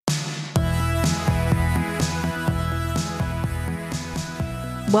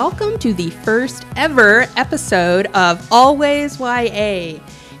Welcome to the first ever episode of Always YA,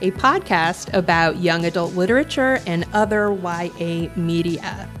 a podcast about young adult literature and other YA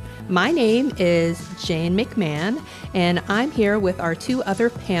media. My name is Jane McMahon, and I'm here with our two other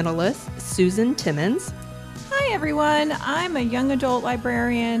panelists, Susan Timmons. Hi everyone, I'm a young adult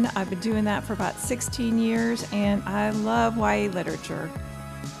librarian. I've been doing that for about 16 years, and I love YA literature.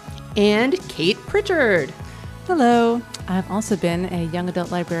 And Kate Pritchard. Hello. I've also been a young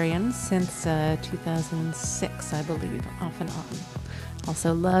adult librarian since 2006, I believe, off and on.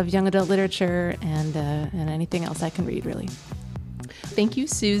 Also love young adult literature and anything else I can read, really. Thank you,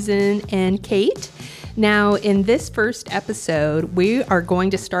 Susan and Kate. Now, in this first episode, we are going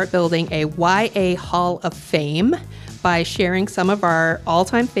to start building a YA Hall of Fame by sharing some of our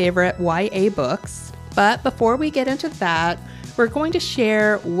all-time favorite YA books. But before we get into that, we're going to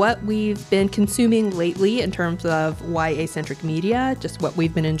share what we've been consuming lately in terms of YA-centric media, just what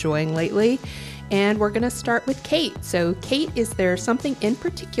we've been enjoying lately. And we're going to start with Kate. So, Kate, is there something in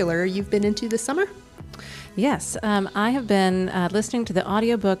particular you've been into this summer? Yes, I have been listening to the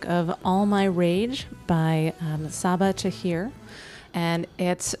audiobook of All My Rage by Sabaa Tahir, and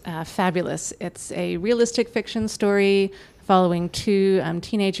it's fabulous. It's a realistic fiction story following two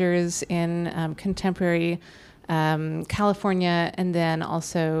teenagers in contemporary California, and then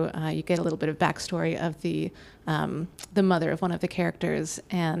also you get a little bit of backstory of the mother of one of the characters,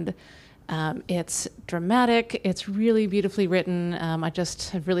 and it's dramatic. It's really beautifully written. I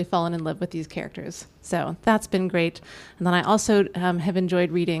just have really fallen in love with these characters. So that's been great. And then I also have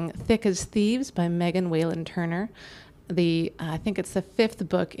enjoyed reading Thick as Thieves by Megan Whalen Turner. I think it's the fifth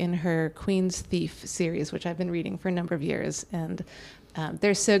book in her Queen's Thief series, which I've been reading for a number of years. And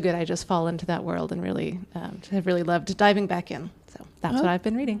they're so good. I just fall into that world and really have really loved diving back in. So that's what I've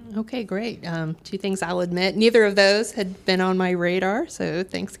been reading. Okay, great. Two things I'll admit. Neither of those had been on my radar, so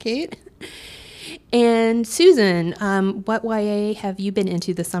thanks, Kate. And Susan, what YA have you been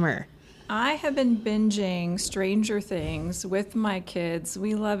into this summer? I have been binging Stranger Things with my kids.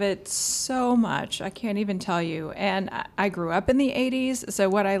 We love it so much. I can't even tell you. And I grew up in the 80s, so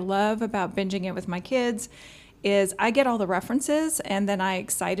what I love about binging it with my kids is I get all the references, and then I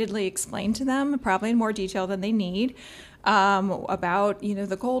excitedly explain to them, probably in more detail than they need, about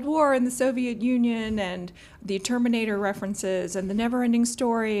the Cold War and the Soviet Union and the Terminator references and the Never-Ending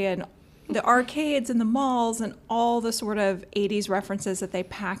Story and the arcades and the malls and all the sort of 80s references that they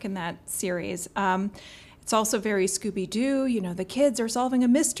pack in that series. It's also very Scooby-Doo. The kids are solving a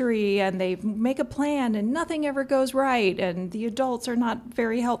mystery and they make a plan and nothing ever goes right and the adults are not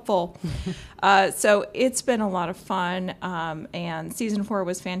very helpful. So it's been a lot of fun, and season 4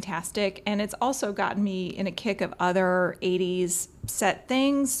 was fantastic. And it's also gotten me in a kick of other 80s set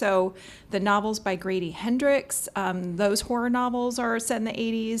things. So the novels by Grady Hendrix, those horror novels are set in the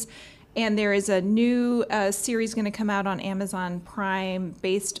 80s. And there is a new series going to come out on Amazon Prime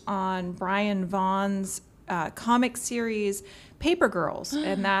based on Brian Vaughan's comic series, Paper Girls.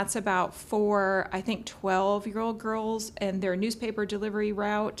 And that's about 4, I think, 12-year-old girls and their newspaper delivery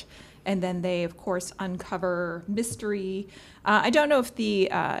route. And then they, of course, uncover mystery. I don't know if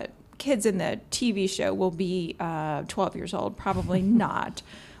the kids in the TV show will be 12 years old. Probably not.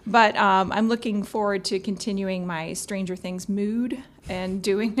 But I'm looking forward to continuing my Stranger Things mood and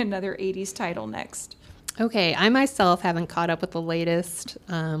doing another 80s title next. Okay, I myself haven't caught up with the latest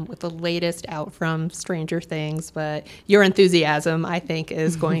out from Stranger Things, but your enthusiasm, I think,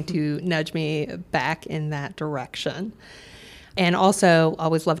 is going to nudge me back in that direction. And also,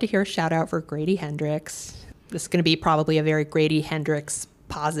 always love to hear a shout out for Grady Hendrix. This is going to be probably a very Grady Hendrix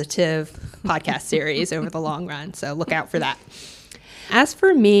positive podcast series over the long run, so look out for that. As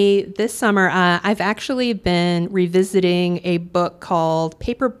for me, this summer, I've actually been revisiting a book called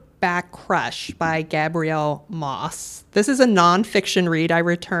Paperback Crush by Gabrielle Moss. This is a nonfiction read I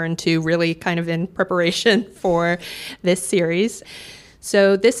returned to really kind of in preparation for this series.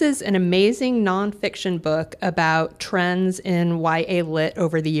 So this is an amazing nonfiction book about trends in YA lit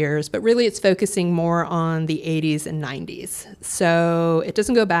over the years, but really it's focusing more on the 80s and 90s. So it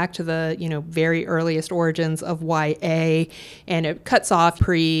doesn't go back to the, very earliest origins of YA, and it cuts off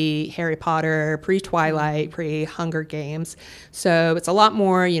pre-Harry Potter, pre-Twilight, pre-Hunger Games. So it's a lot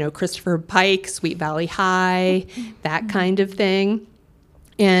more, Christopher Pike, Sweet Valley High, that kind of thing.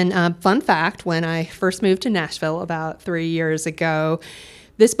 And fun fact, when I first moved to Nashville about 3 years ago,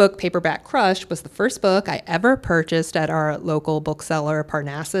 This book, Paperback Crush, was the first book I ever purchased at our local bookseller,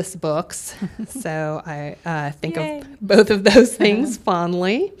 Parnassus Books. So I think Yay. of both of those things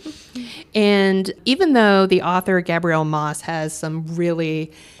fondly. And even though the author, Gabrielle Moss, has some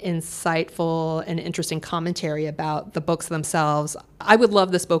really insightful and interesting commentary about the books themselves, I would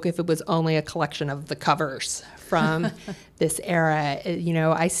love this book if it was only a collection of the covers from this era. You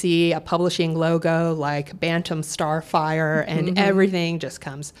know, I see a publishing logo like Bantam Starfire, and everything just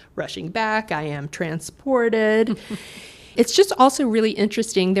comes rushing back. I am transported. It's just also really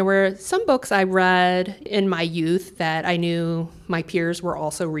interesting. There were some books I read in my youth that I knew my peers were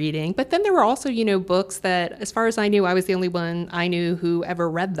also reading, but then there were also, you know, books that, as far as I knew, I was the only one I knew who ever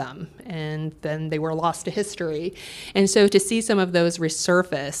read them, and then they were lost to history. And so to see some of those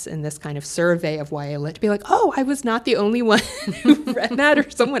resurface in this kind of survey of YA Lit, to be like, oh, I was not the only one who read that, or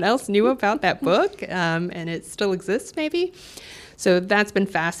someone else knew about that book, and it still exists maybe. So that's been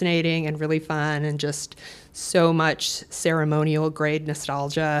fascinating and really fun, and just so much ceremonial grade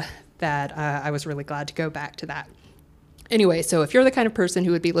nostalgia that I was really glad to go back to that. Anyway, so if you're the kind of person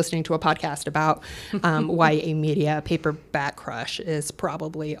who would be listening to a podcast about YA media, Paperback Crush is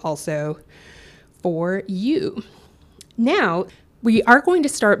probably also for you. Now, we are going to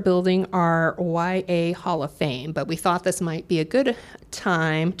start building our YA Hall of Fame, but we thought this might be a good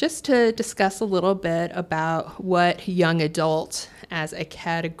time just to discuss a little bit about what young adult as a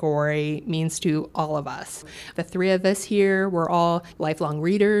category means to all of us. The three of us here, we're all lifelong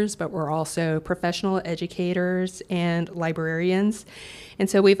readers, but we're also professional educators and librarians. And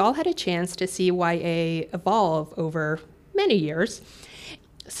so we've all had a chance to see YA evolve over many years.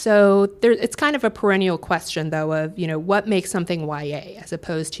 So it's kind of a perennial question, though, of, you know, what makes something YA as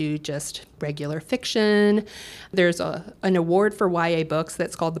opposed to just regular fiction. There's an award for YA books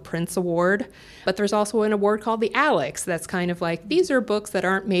that's called the Prince Award, but there's also an award called the Alex that's kind of like, these are books that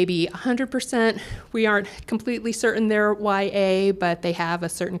aren't maybe 100%, we aren't completely certain they're YA, but they have a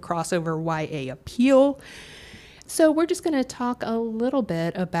certain crossover YA appeal. So we're just going to talk a little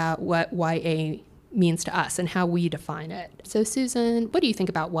bit about what YA means to us and how we define it. So Susan, what do you think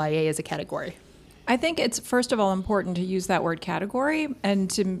about YA as a category? I think it's, first of all, important to use that word category, and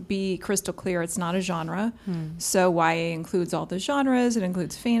to be crystal clear, it's not a genre. So YA includes all the genres. It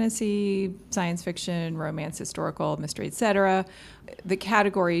includes fantasy, science fiction, romance, historical, mystery, etc. The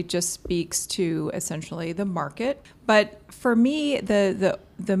category just speaks to essentially the market. But for me, the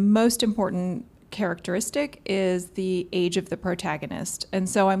most important characteristic is the age of the protagonist. And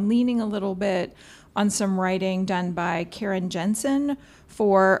so I'm leaning a little bit on some writing done by Karen Jensen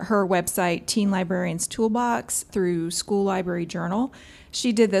for her website, Teen Librarian's Toolbox, through School Library Journal.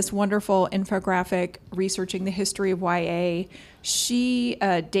 She did this wonderful infographic researching the history of YA. She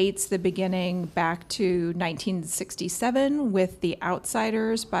dates the beginning back to 1967 with The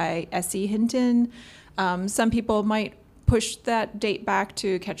Outsiders by S.E. Hinton. Some people might push that date back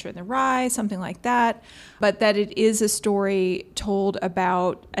to Catcher in the Rye, something like that, but that it is a story told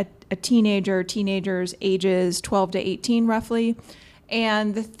about a teenagers ages 12 to 18 roughly.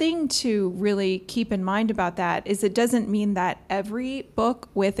 And the thing to really keep in mind about that is it doesn't mean that every book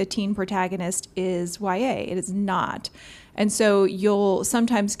with a teen protagonist is YA. It is not. And so you'll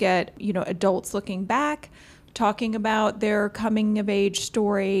sometimes get, you know, adults looking back, talking about their coming of age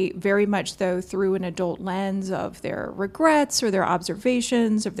story, very much though through an adult lens of their regrets or their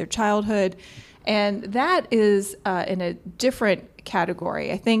observations of their childhood. And that is in a different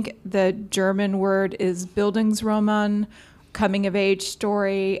category. I think the German word is Bildungsroman, coming of age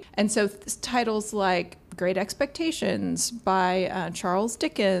story. And so titles like Great Expectations by Charles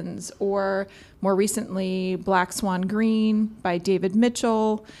Dickens, or more recently Black Swan Green by David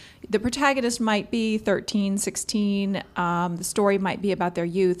Mitchell. The protagonist might be 13, 16. The story might be about their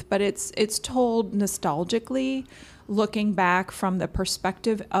youth, but it's told nostalgically, looking back from the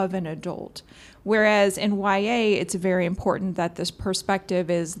perspective of an adult. Whereas in YA, it's very important that this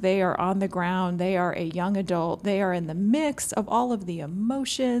perspective is they are on the ground, they are a young adult, they are in the mix of all of the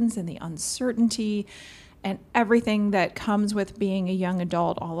emotions and the uncertainty and everything that comes with being a young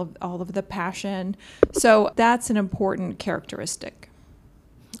adult, all of the passion. So that's an important characteristic.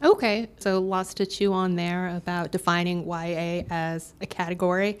 Okay, so lots to chew on there about defining YA as a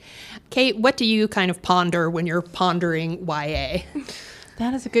category. Kate, what do you kind of ponder when you're pondering YA?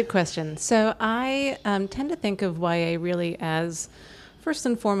 That is a good question. So I tend to think of YA really as, first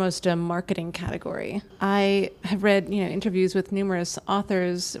and foremost, a marketing category. I have read, interviews with numerous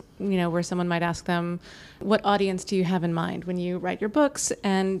authors, where someone might ask them, what audience do you have in mind when you write your books?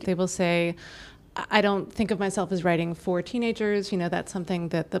 And they will say, I don't think of myself as writing for teenagers. That's something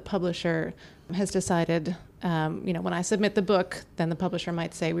that the publisher has decided. When I submit the book, then the publisher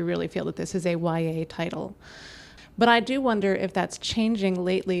might say, we really feel that this is a YA title. But I do wonder if that's changing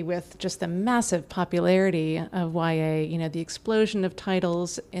lately with just the massive popularity of YA, the explosion of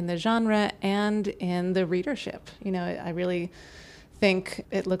titles in the genre and in the readership. I really think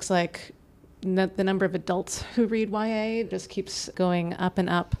it looks like the number of adults who read YA just keeps going up and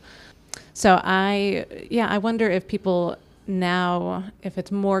up. So I wonder if people now, if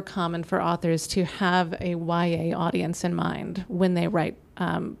it's more common for authors to have a YA audience in mind when they write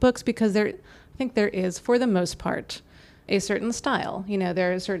books, because I think there is, for the most part, a certain style.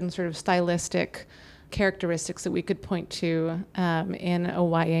 There are certain sort of stylistic characteristics that we could point to in a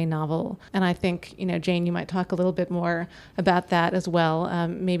YA novel. And I think, Jane, you might talk a little bit more about that as well.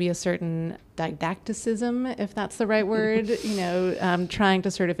 Maybe a certain didacticism, if that's the right word, trying to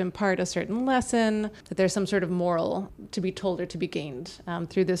sort of impart a certain lesson, that there's some sort of moral to be told or to be gained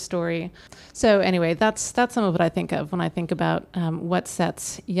through this story. So anyway, that's some of what I think of when I think about what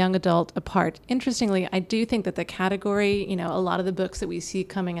sets young adult apart. Interestingly, I do think that the category, a lot of the books that we see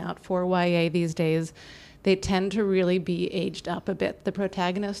coming out for YA these days, they tend to really be aged up a bit. The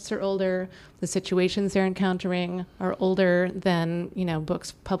protagonists are older. The situations they're encountering are older than,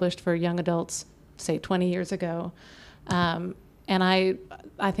 books published for young adults, say 20 years ago. And I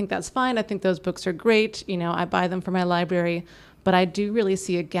think that's fine. I think those books are great. I buy them for my library. But I do really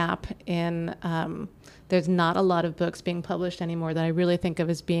see a gap in, there's not a lot of books being published anymore that I really think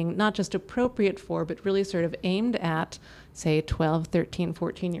of as being not just appropriate for, but really sort of aimed at, say, 12, 13,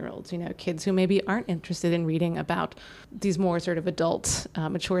 14-year-olds, kids who maybe aren't interested in reading about these more sort of adult,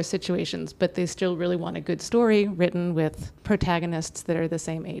 mature situations, but they still really want a good story written with protagonists that are the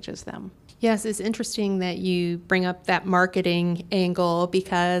same age as them. Yes, it's interesting that you bring up that marketing angle,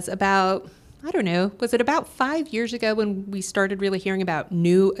 because about, was it about 5 years ago when we started really hearing about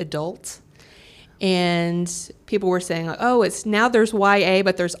new adults? And people were saying, there's YA,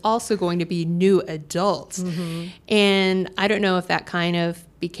 but there's also going to be new adults. Mm-hmm. And I don't know if that kind of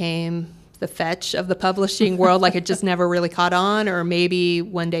became the fetch of the publishing world, like it just never really caught on, or maybe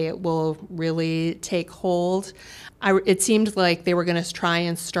one day it will really take hold. It seemed like they were going to try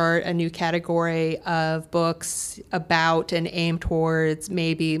and start a new category of books about and aimed towards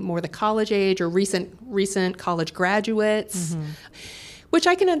maybe more the college age or recent college graduates. Mm-hmm. Which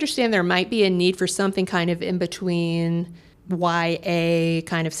I can understand there might be a need for something kind of in between YA,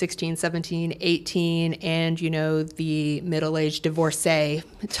 kind of 16, 17, 18, and, the middle-aged divorcee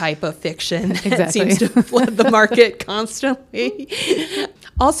type of fiction that seems to flood the market constantly.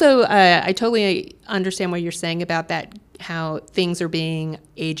 Also, I totally understand what you're saying about that, how things are being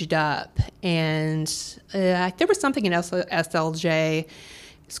aged up. And there was something in SLJ,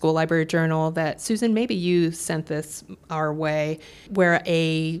 School Library Journal, that, Susan, maybe you sent this our way, where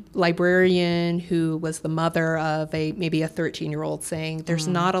a librarian who was the mother of maybe a 13-year-old saying there's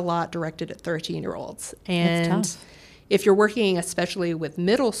not a lot directed at 13-year-olds. And if you're working especially with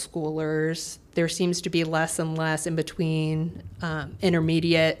middle schoolers, there seems to be less and less in between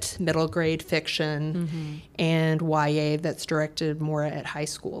intermediate, middle grade fiction and YA that's directed more at high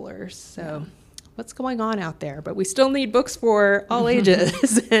schoolers. So. Yeah. What's going on out there? But we still need books for all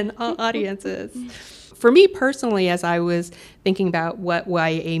ages and all audiences. For me personally, as I was thinking about what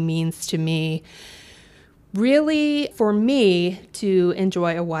YA means to me, really for me to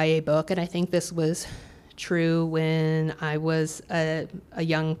enjoy a YA book, and I think this was true when I was a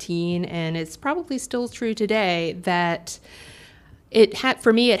young teen, and it's probably still true today, that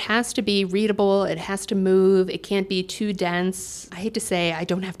for me, it has to be readable. It has to move. It can't be too dense. I hate to say I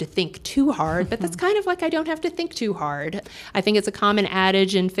don't have to think too hard, but that's kind of like I don't have to think too hard. I think it's a common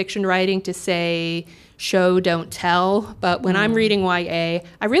adage in fiction writing to say, show, don't tell. But when I'm reading YA,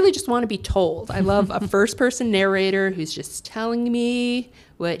 I really just want to be told. I love a first-person narrator who's just telling me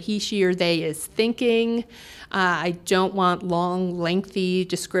what he, she, or they is thinking. I don't want long, lengthy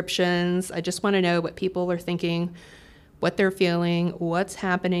descriptions. I just want to know what people are thinking, what they're feeling, what's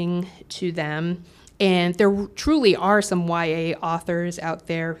happening to them. And there truly are some YA authors out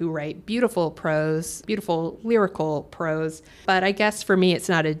there who write beautiful prose, beautiful lyrical prose. But I guess for me, it's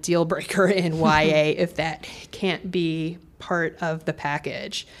not a deal breaker in YA if that can't be part of the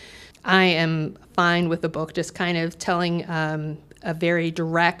package. I am fine with the book just kind of telling a very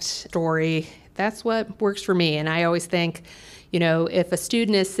direct story. That's what works for me. And I always think, if a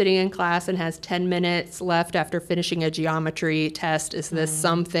student is sitting in class and has 10 minutes left after finishing a geometry test, is this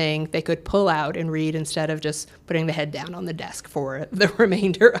something they could pull out and read instead of just putting the head down on the desk for the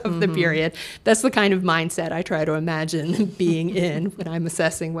remainder of the period? That's the kind of mindset I try to imagine being in when I'm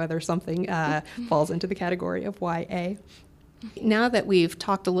assessing whether something falls into the category of YA. Now that we've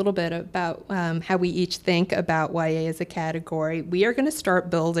talked a little bit about how we each think about YA as a category, we are going to start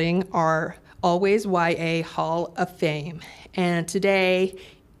building our Always YA Hall of Fame. And today,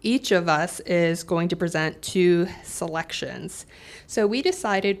 each of us is going to present 2 selections. So we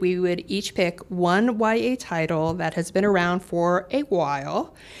decided we would each pick one YA title that has been around for a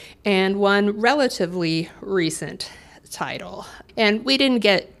while and one relatively recent title. And we didn't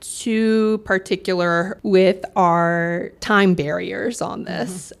get too particular with our time barriers on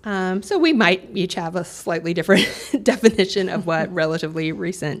this. So we might each have a slightly different definition of what relatively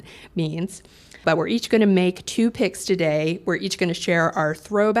recent means. But we're each going to make 2 picks today. We're each going to share our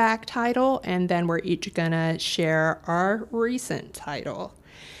throwback title, and then we're each going to share our recent title.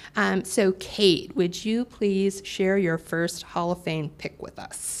 So Kate, would you please share your first Hall of Fame pick with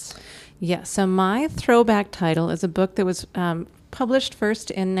us? Yeah, so my throwback title is a book that was published first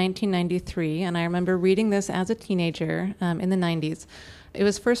in 1993, and I remember reading this as a teenager in the 90s. It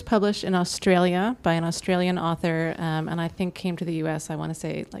was first published in Australia by an Australian author, and I think came to the U.S., I want to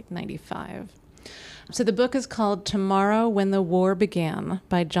say, like 95. So the book is called Tomorrow When the War Began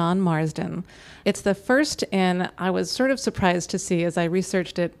by John Marsden. It's the first in, I was sort of surprised to see as I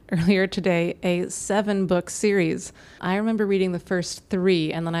researched it earlier today, a 7-book series. I remember reading the first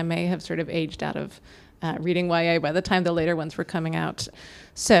 3, and then I may have sort of aged out of reading YA by the time the later ones were coming out.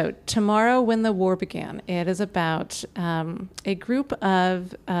 So Tomorrow When the War Began, it is about a group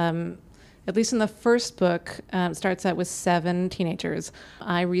of at least in the first book, starts out with 7 teenagers.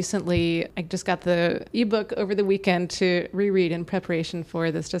 I just got the ebook over the weekend to reread in preparation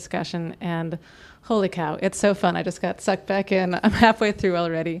for this discussion, and holy cow, it's so fun. I just got sucked back in. I'm halfway through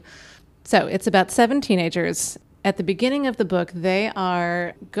already. So it's about 7 teenagers. At the beginning of the book, they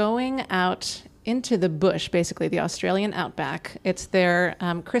are going out into the bush, basically the Australian outback. It's their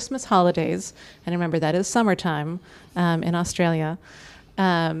Christmas holidays, and remember that is summertime in Australia.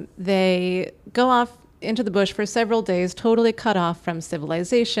 They go off into the bush for several days, totally cut off from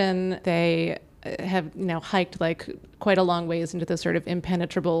civilization. They have hiked like quite a long ways into this sort of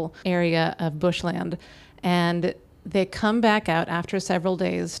impenetrable area of bushland. And they come back out after several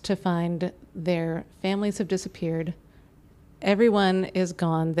days to find their families have disappeared. Everyone is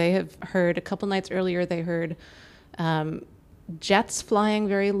gone. They have heard, a couple nights earlier, they heard jets flying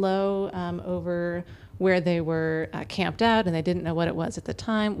very low over where they were camped out, and they didn't know what it was at the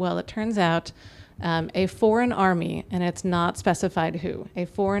time. Well, it turns out a foreign army, and it's not specified who, a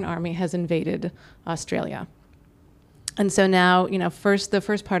foreign army has invaded Australia. And so now, the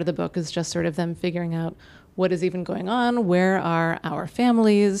first part of the book is just sort of them figuring out what is even going on, where are our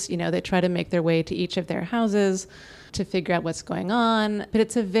families? They try to make their way to each of their houses to figure out what's going on. But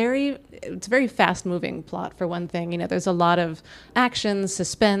it's a very fast-moving plot, for one thing. There's a lot of action,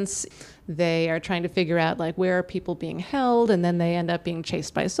 suspense. They are trying to figure out, like, where are people being held, and then they end up being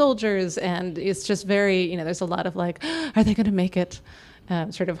chased by soldiers. And it's just very, there's a lot of, like, are they going to make it?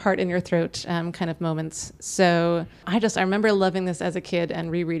 Sort of heart in your throat kind of moments. So I remember loving this as a kid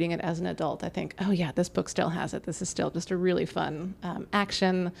and rereading it as an adult. I think, oh yeah, this book still has it. This is still just a really fun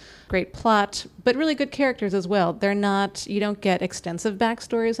action, great plot, but really good characters as well. You don't get extensive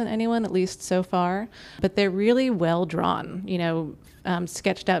backstories on anyone, at least so far, but they're really well drawn,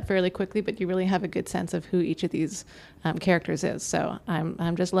 sketched out fairly quickly, but you really have a good sense of who each of these characters is. So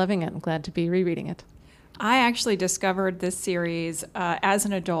I'm just loving it. I'm glad to be rereading it. I actually discovered this series as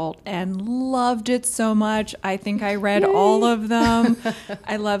an adult and loved it so much. I think I read all of them.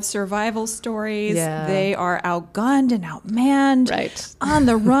 I love survival stories. Yeah. They are outgunned and outmanned, right, on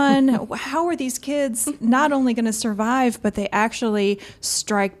the run. How are these kids not only going to survive, but they actually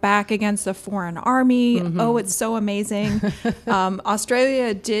strike back against a foreign army? Mm-hmm. Oh, it's so amazing.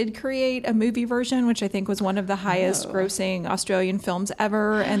 Australia did create a movie version, which I think was one of the highest grossing Australian films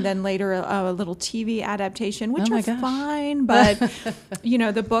ever. And then later a little TV adaptation, which are fine, but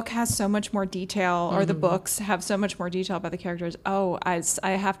the book has so much more detail, or the books have so much more detail about the characters. I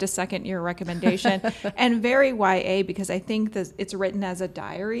have to second your recommendation. And very YA, because I think that it's written as a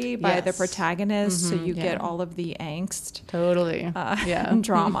diary by the protagonist, so you get all of the angst, totally, and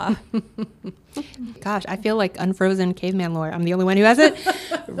drama. Gosh, I feel like Unfrozen Caveman Lore. I'm the only one who hasn't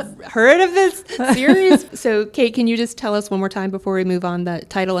heard of this series. So, Kate, can you just tell us one more time before we move on the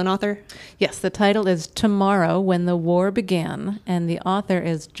title and author? Yes, the title is Tomorrow When the War Began, and the author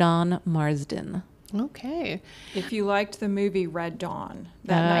is John Marsden. Okay. If you liked the movie Red Dawn,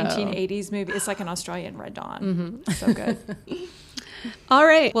 that 1980s movie, it's like an Australian Red Dawn. So good. All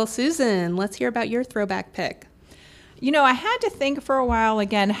right. Well, Susan, let's hear about your throwback pick. You know, I had to think for a while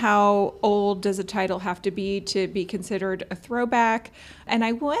again, how old does a title have to be considered a throwback? And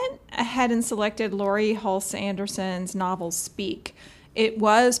I went ahead and selected Laurie Halse Anderson's novel Speak. It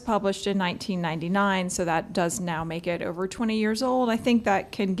was published in 1999, so that does now make it over 20 years old. I think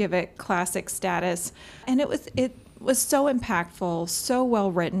that can give it classic status. And it was so impactful, so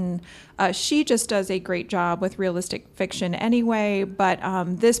well written. She just does a great job with realistic fiction anyway, but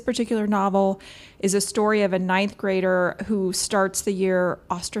this particular novel is a story of a ninth grader who starts the year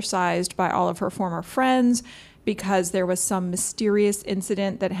ostracized by all of her former friends because there was some mysterious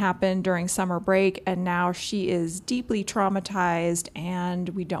incident that happened during summer break, and now she is deeply traumatized, and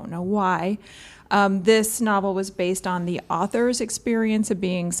we don't know why. This novel was based on the author's experience of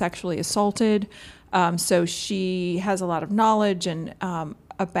being sexually assaulted. So she has a lot of knowledge and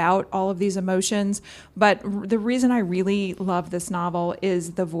about all of these emotions. But the reason I really love this novel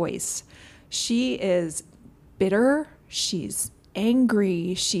is the voice. She is bitter. She's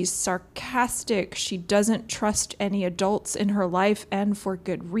angry. She's sarcastic. She doesn't trust any adults in her life, and for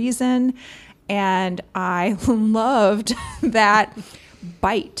good reason. And I loved that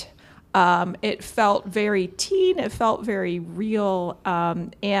bite. It felt very teen, it felt very real,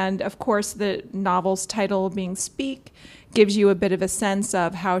 and of course the novel's title being Speak gives you a bit of a sense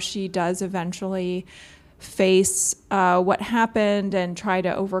of how she does eventually face what happened and try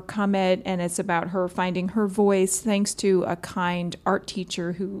to overcome it, and it's about her finding her voice thanks to a kind art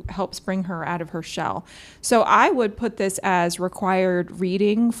teacher who helps bring her out of her shell. So I would put this as required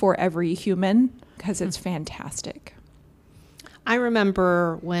reading for every human because it's fantastic. I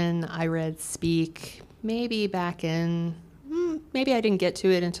remember when I read Speak, maybe back in, maybe I didn't get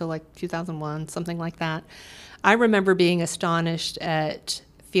to it until like 2001, something like that. I remember being astonished at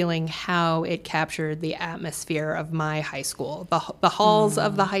feeling how it captured the atmosphere of my high school, the halls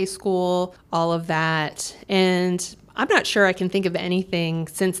of the high school, all of that. And I'm not sure I can think of anything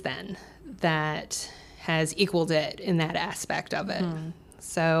since then that has equaled it in that aspect of it.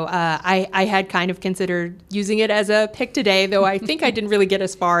 So I had kind of considered using it as a pick today, though I think I didn't really get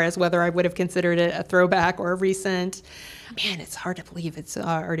as far as whether I would have considered it a throwback or a recent. Man, it's hard to believe it's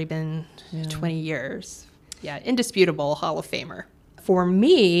already been 20 years. Yeah, indisputable Hall of Famer. For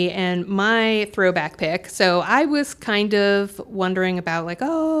me and my throwback pick, so I was kind of wondering about like,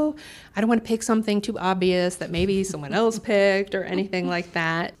 oh, I don't want to pick something too obvious that maybe someone else picked or anything like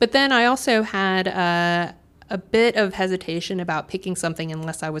that. But then I also had a bit of hesitation about picking something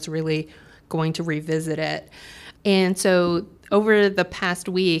unless I was really going to revisit it. And so over the past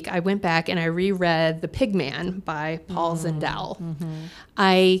week, I went back and I reread The Pigman by Paul Zindel.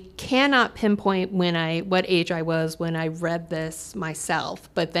 I cannot pinpoint what age I was when I read this myself,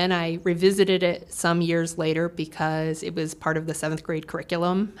 but then I revisited it some years later because it was part of the 7th grade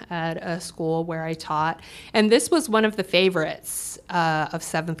curriculum at a school where I taught. And this was one of the favorites of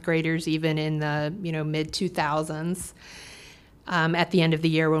 7th graders, even in the mid-2000s. At the end of the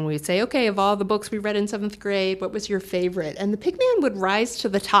year when we'd say, okay, of all the books we read in 7th grade, what was your favorite? And The Pigman would rise to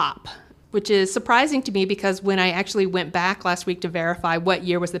the top, which is surprising to me because when I actually went back last week to verify what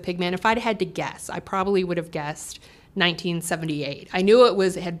year was The Pigman, if I'd had to guess, I probably would have guessed 1978. I knew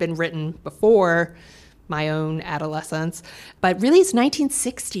it had been written before my own adolescence, but really it's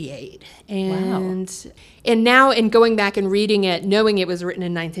 1968. And now in going back and reading it, knowing it was written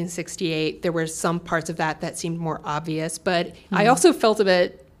in 1968, there were some parts of that seemed more obvious, but I also felt a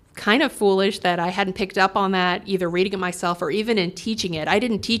bit kind of foolish that I hadn't picked up on that either reading it myself or even in teaching it. I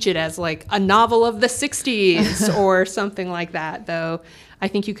didn't teach it as like a novel of the 60s or something like that, though I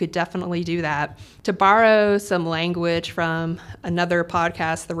think you could definitely do that. To borrow some language from another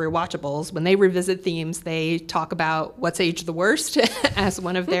podcast, The Rewatchables, when they revisit themes, they talk about what's aged the worst as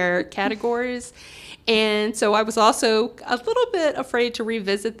one of their categories. And so I was also a little bit afraid to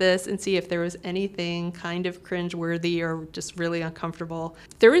revisit this and see if there was anything kind of cringeworthy or just really uncomfortable.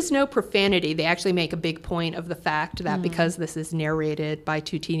 There is no profanity. They actually make a big point of the fact that because this is narrated by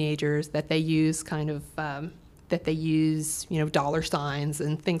two teenagers, that they use dollar signs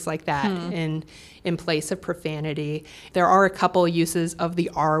and things like that in place of profanity. There are a couple uses of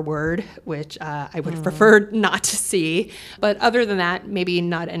the R word, which I would have preferred not to see. But other than that, maybe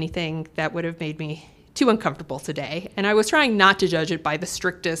not anything that would have made me too uncomfortable today. And I was trying not to judge it by the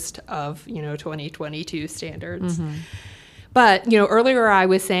strictest of, 2022 standards. But, earlier I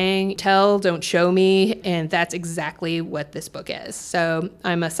was saying, tell, don't show me, and that's exactly what this book is. So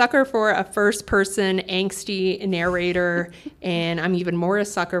I'm a sucker for a first-person angsty narrator, and I'm even more a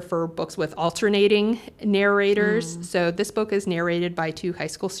sucker for books with alternating narrators. So this book is narrated by two high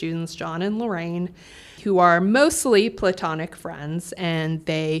school students, John and Lorraine, who are mostly platonic friends, and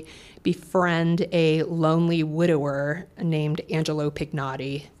they befriend a lonely widower named Angelo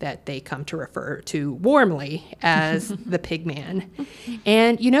Pignotti that they come to refer to warmly as the Pig Man.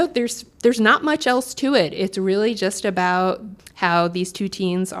 And, there's not much else to it. It's really just about how these two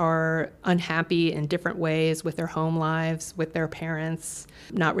teens are unhappy in different ways with their home lives, with their parents,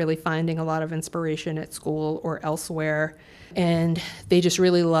 not really finding a lot of inspiration at school or elsewhere. And they just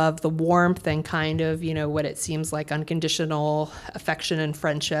really love the warmth and kind of, what it seems like unconditional affection and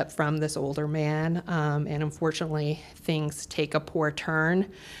friendship from this older man. And unfortunately, things take a poor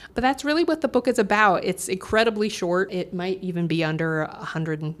turn. But that's really what the book is about. It's incredibly short. It might even be under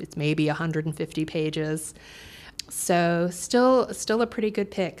 100, it's maybe 150 pages. So still a pretty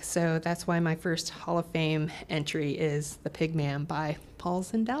good pick. So that's why my first Hall of Fame entry is The Pig Man by Paul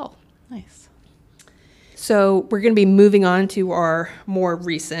Zindel. Nice. So we're going to be moving on to our more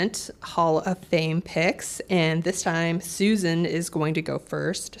recent Hall of Fame picks, and this time Susan is going to go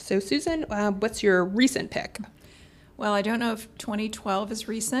first. So Susan, what's your recent pick? Well, I don't know if 2012 is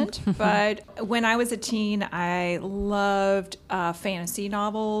recent, but when I was a teen, I loved fantasy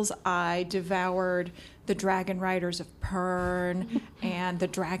novels. I devoured the Dragon Riders of Pern and the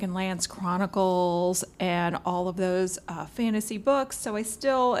Dragonlance Chronicles and all of those fantasy books. So I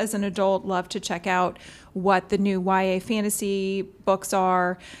still, as an adult, love to check out what the new YA fantasy books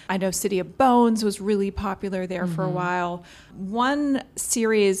are. I know City of Bones was really popular there for a while. One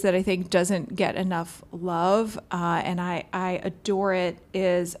series that I think doesn't get enough love, and I adore it,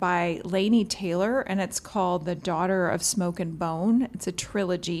 is by Laini Taylor, and it's called The Daughter of Smoke and Bone. It's a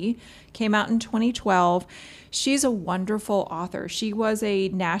trilogy. Came out in 2012. She's a wonderful author. She was a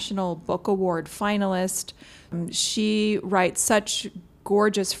National Book Award finalist. She writes such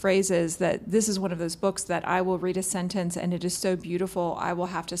gorgeous phrases that this is one of those books that I will read a sentence and it is so beautiful I will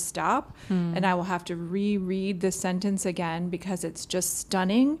have to stop and I will have to reread the sentence again because it's just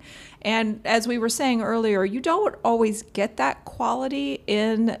stunning. And as we were saying earlier, you don't always get that quality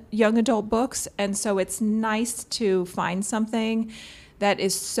in young adult books, and so it's nice to find something that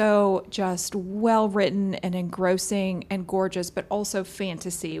is so just well written and engrossing and gorgeous, but also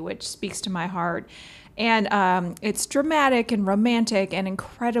fantasy, which speaks to my heart. And it's dramatic and romantic and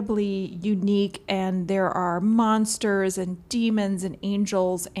incredibly unique. And there are monsters and demons and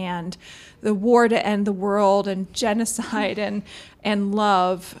angels and the war to end the world and genocide and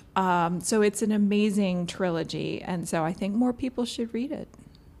love. So it's an amazing trilogy. And so I think more people should read it.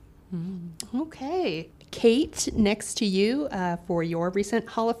 Okay. Kate, next to you for your recent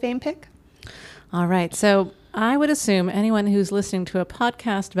Hall of Fame pick. All right. So I would assume anyone who's listening to a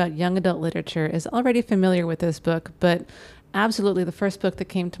podcast about young adult literature is already familiar with this book, but absolutely the first book that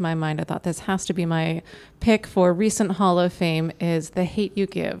came to my mind, I thought this has to be my pick for recent Hall of Fame, is The Hate U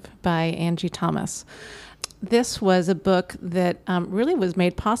Give by Angie Thomas. This was a book that really was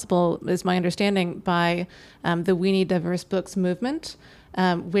made possible, is my understanding, by the We Need Diverse Books movement,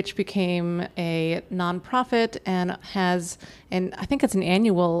 which became a nonprofit and has, and I think it's an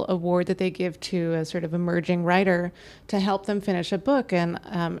annual award that they give to a sort of emerging writer to help them finish a book. And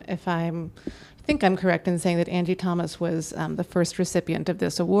I think I'm correct in saying that Angie Thomas was the first recipient of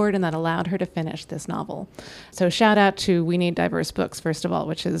this award, and that allowed her to finish this novel. So shout out to We Need Diverse Books, first of all,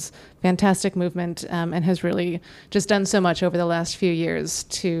 which is a fantastic movement and has really just done so much over the last few years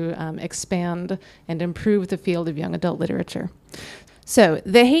to expand and improve the field of young adult literature. So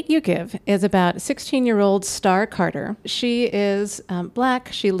The Hate U Give is about 16-year-old Star Carter. She is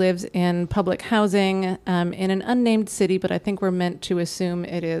Black. She lives in public housing in an unnamed city, but I think we're meant to assume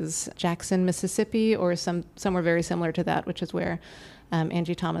it is Jackson, Mississippi, or somewhere very similar to that, which is where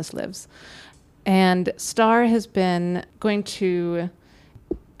Angie Thomas lives. And Star has been going to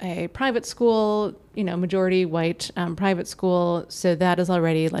a private school, majority white private school. So that is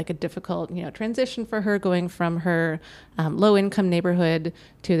already like a difficult, transition for her, going from her low income neighborhood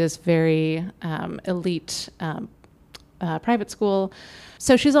to this very elite private school.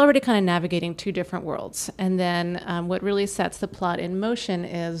 So she's already kind of navigating two different worlds. And then what really sets the plot in motion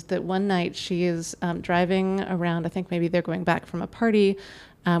is that one night she is driving around, I think maybe they're going back from a party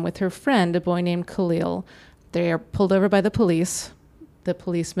with her friend, a boy named Khalil. They are pulled over by the police. The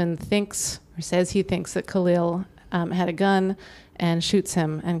policeman says he thinks that Khalil had a gun and shoots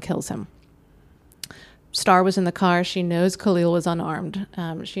him and kills him. Star was in the car. She knows Khalil was unarmed.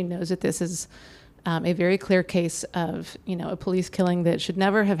 She knows that this is a very clear case of, a police killing that should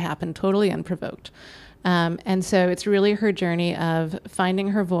never have happened, totally unprovoked. And so it's really her journey of finding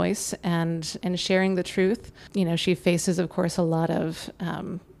her voice and sharing the truth. She faces, of course,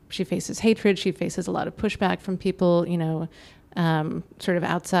 she faces hatred. She faces a lot of pushback from people, sort of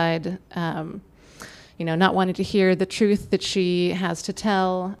outside, not wanting to hear the truth that she has to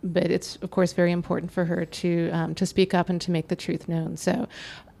tell. But it's, of course, very important for her to speak up and to make the truth known. So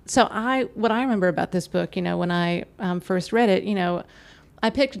what I remember about this book, when I first read it, I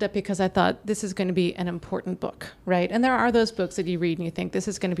picked it up because I thought this is going to be an important book, right? And there are those books that you read and you think this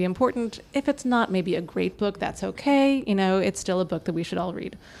is going to be important. If it's not maybe a great book, that's okay. It's still a book that we should all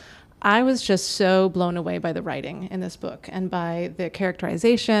read. I was just so blown away by the writing in this book and by the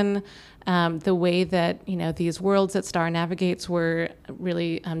characterization, the way that, these worlds that Starr navigates were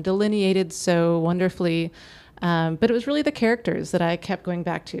really delineated so wonderfully. But it was really the characters that I kept going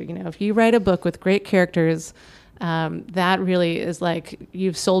back to. If you write a book with great characters, that really is like,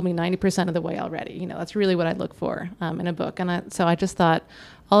 you've sold me 90% of the way already. That's really what I look for in a book. And so I just thought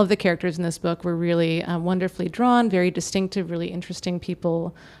all of the characters in this book were really wonderfully drawn, very distinctive, really interesting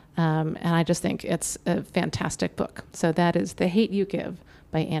people. And I just think it's a fantastic book. So that is The Hate U Give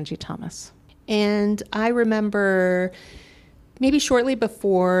by Angie Thomas. And I remember maybe shortly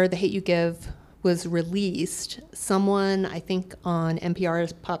before The Hate U Give was released, someone, I think on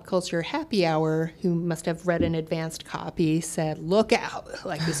NPR's Pop Culture Happy Hour, who must have read an advanced copy, said, look out,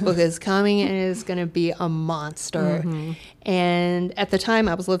 like this book is coming and it is going to be a monster. Mm-hmm. And at the time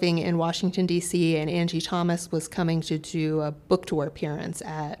I was living in Washington, D.C., and Angie Thomas was coming to do a book tour appearance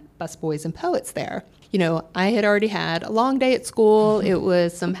at Busboys and Poets there. I had already had a long day at school. It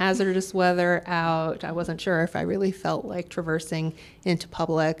was some hazardous weather out. I wasn't sure if I really felt like traversing into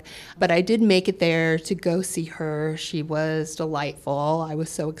public, but I did make it there to go see her. She was delightful. I was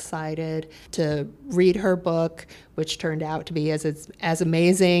so excited to read her book, which turned out to be as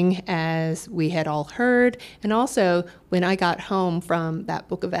amazing as we had all heard. And also, when I got home from that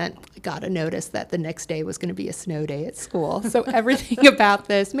book event, I got a notice that the next day was going to be a snow day at school. So everything about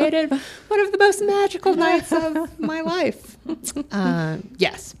this made it one of the most magical nights of my life.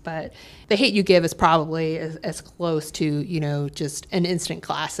 Yes, but The Hate U Give is probably as close to, just an instant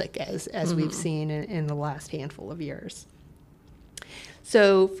classic as mm-hmm. we've seen in the last handful of years.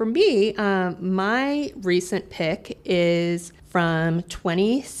 So for me, my recent pick is from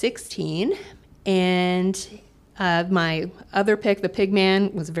 2016, and my other pick, The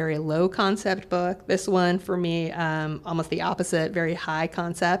Pigman, was a very low concept book. This one, for me, almost the opposite, very high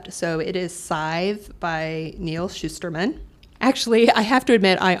concept. So it is Scythe by Neal Shusterman. Actually, I have to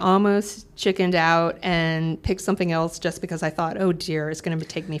admit, I almost chickened out and picked something else just because I thought, oh dear, it's going to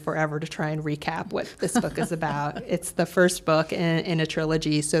take me forever to try and recap what this book is about. It's the first book in a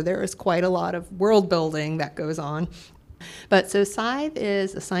trilogy, so there is quite a lot of world building that goes on. But so Scythe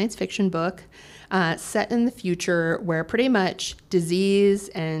is a science fiction book set in the future where pretty much disease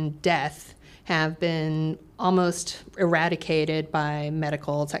and death have been almost eradicated by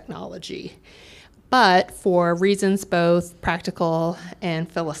medical technology. But for reasons both practical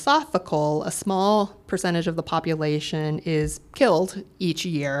and philosophical, a small percentage of the population is killed each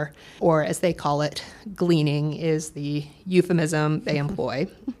year, or as they call it, gleaning is the euphemism they employ.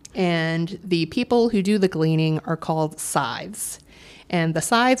 And the people who do the gleaning are called scythes. And the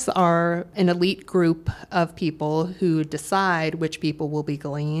scythes are an elite group of people who decide which people will be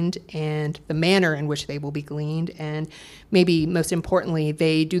gleaned and the manner in which they will be gleaned. And maybe most importantly,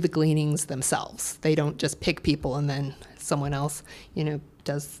 they do the gleanings themselves. They don't just pick people and then someone else,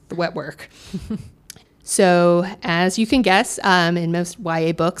 does the wet work. So as you can guess, in most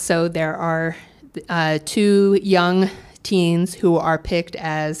YA books, so there are two young teens who are picked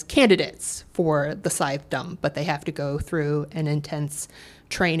as candidates for the scythedom, but they have to go through an intense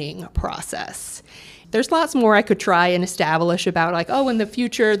training process. There's lots more I could try and establish about in the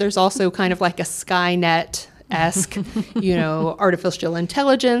future, there's also kind of like a Skynet-esque, artificial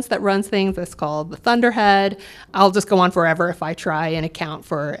intelligence that runs things that's called the Thunderhead. I'll just go on forever if I try and account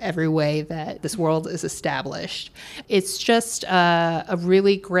for every way that this world is established. It's just a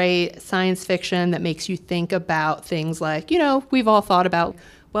really great science fiction that makes you think about things like, we've all thought about,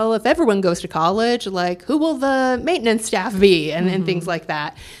 well, if everyone goes to college, who will the maintenance staff be? And things like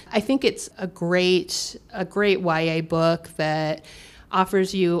that. I think it's a great YA book that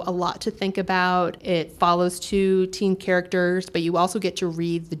offers you a lot to think about. It follows two teen characters, but you also get to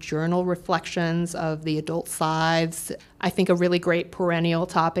read the journal reflections of the adult scythes. I think a really great perennial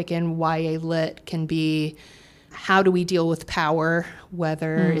topic in YA Lit can be how do we deal with power,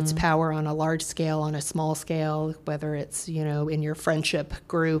 whether it's power on a large scale, on a small scale, whether it's, in your friendship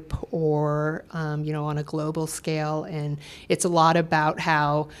group or, on a global scale. And it's a lot about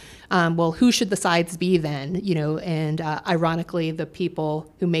how, who should the sides be then? And ironically, the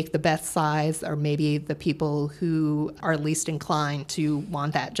people who make the best sides are maybe the people who are least inclined to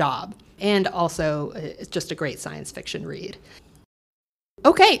want that job. And also, it's just a great science fiction read.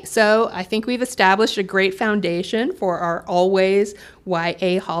 Okay, so I think we've established a great foundation for our Always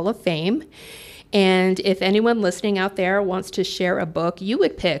YA Hall of Fame. And if anyone listening out there wants to share a book you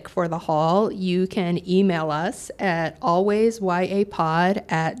would pick for the hall, you can email us at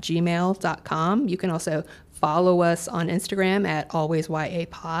alwaysyapod@gmail.com. You can also follow us on Instagram at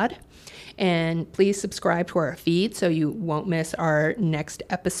alwaysyapod. And please subscribe to our feed so you won't miss our next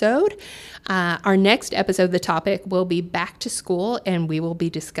episode. Our next episode, the topic will be back to school, and we will be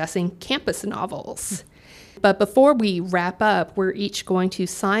discussing campus novels. But before we wrap up, we're each going to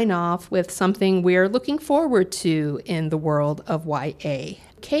sign off with something we're looking forward to in the world of YA.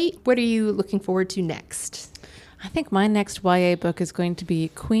 Kate, what are you looking forward to next? I think my next YA book is going to be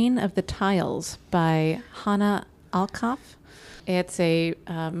Queen of the Tiles by Hannah Alkaf. It's a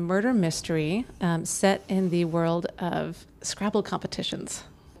murder mystery set in the world of Scrabble competitions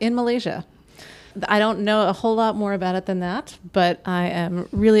in Malaysia. I don't know a whole lot more about it than that, but I am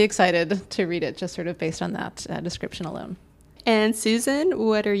really excited to read it just sort of based on that description alone. And Susan,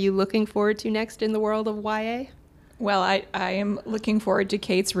 what are you looking forward to next in the world of YA? Well, I am looking forward to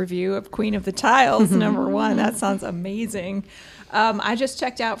Kate's review of Queen of the Tiles, number one. That sounds amazing. I just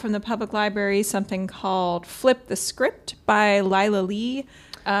checked out from the public library something called Flip the Script by Lila Lee.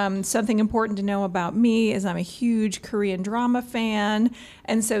 Something important to know about me is I'm a huge Korean drama fan.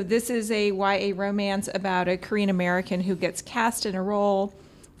 And so this is a YA romance about a Korean American who gets cast in a role,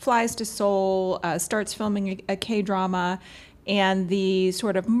 flies to Seoul, starts filming a K-drama. And the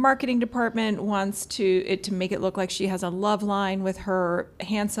sort of marketing department wants to make it look like she has a love line with her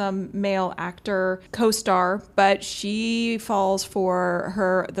handsome male actor co-star, but she falls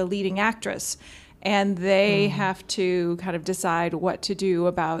for the leading actress. And they have to kind of decide what to do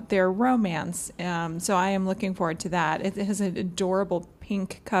about their romance. So I am looking forward to that. It has an adorable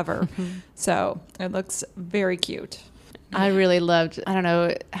pink cover. So it looks very cute. I really loved, I don't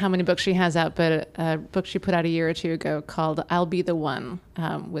know how many books she has out, but a book she put out a year or two ago called I'll Be the One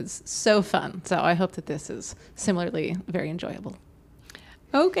was so fun. So I hope that this is similarly very enjoyable.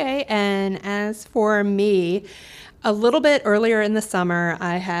 Okay, and as for me, a little bit earlier in the summer,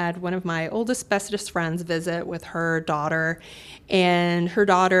 I had one of my oldest, bestest friends visit with her daughter, and her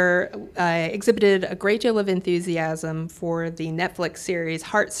daughter exhibited a great deal of enthusiasm for the Netflix series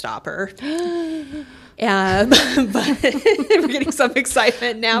Heartstopper. But we're getting some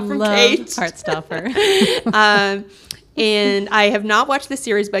excitement now from Kate. Heartstopper. And I have not watched the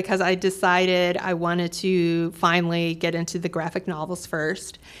series because I decided I wanted to finally get into the graphic novels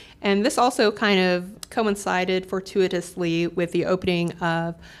first. And this also kind of coincided fortuitously with the opening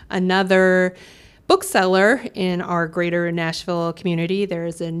of another bookseller in our greater Nashville community.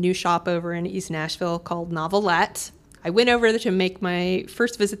 There's a new shop over in East Nashville called Novelette. I went over to make my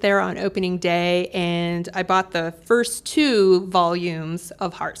first visit there on opening day, and I bought the first 2 volumes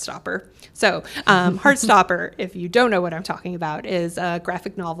of Heartstopper. So Heartstopper, if you don't know what I'm talking about, is a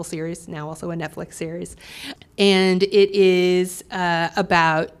graphic novel series, now also a Netflix series. And it is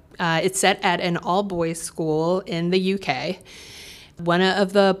it's set at an all-boys school in the UK. One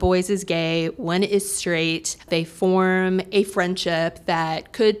of the boys is gay, one is straight. They form a friendship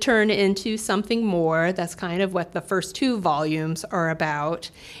that could turn into something more. That's kind of what the first 2 volumes are about.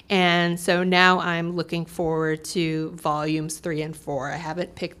 And so now I'm looking forward to volumes 3 and 4. I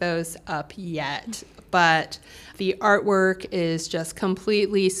haven't picked those up yet, but the artwork is just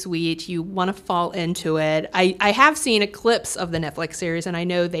completely sweet. You want to fall into it. I have seen a clips of the Netflix series, and I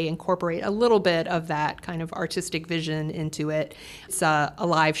know they incorporate a little bit of that kind of artistic vision into it. It's a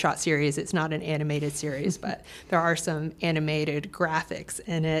live shot series. It's not an animated series, but there are some animated graphics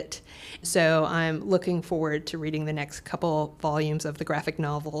in it. So I'm looking forward to reading the next couple volumes of the graphic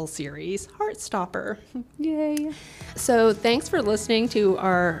novel series, Heartstopper. Yay. So thanks for listening to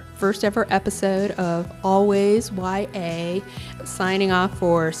our first ever episode of Always YA. Signing off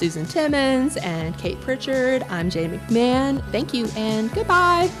for Susan Timmons and Kate Pritchard, I'm Jane McMahon. Thank you and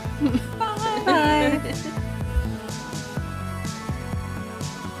goodbye. Bye. Bye.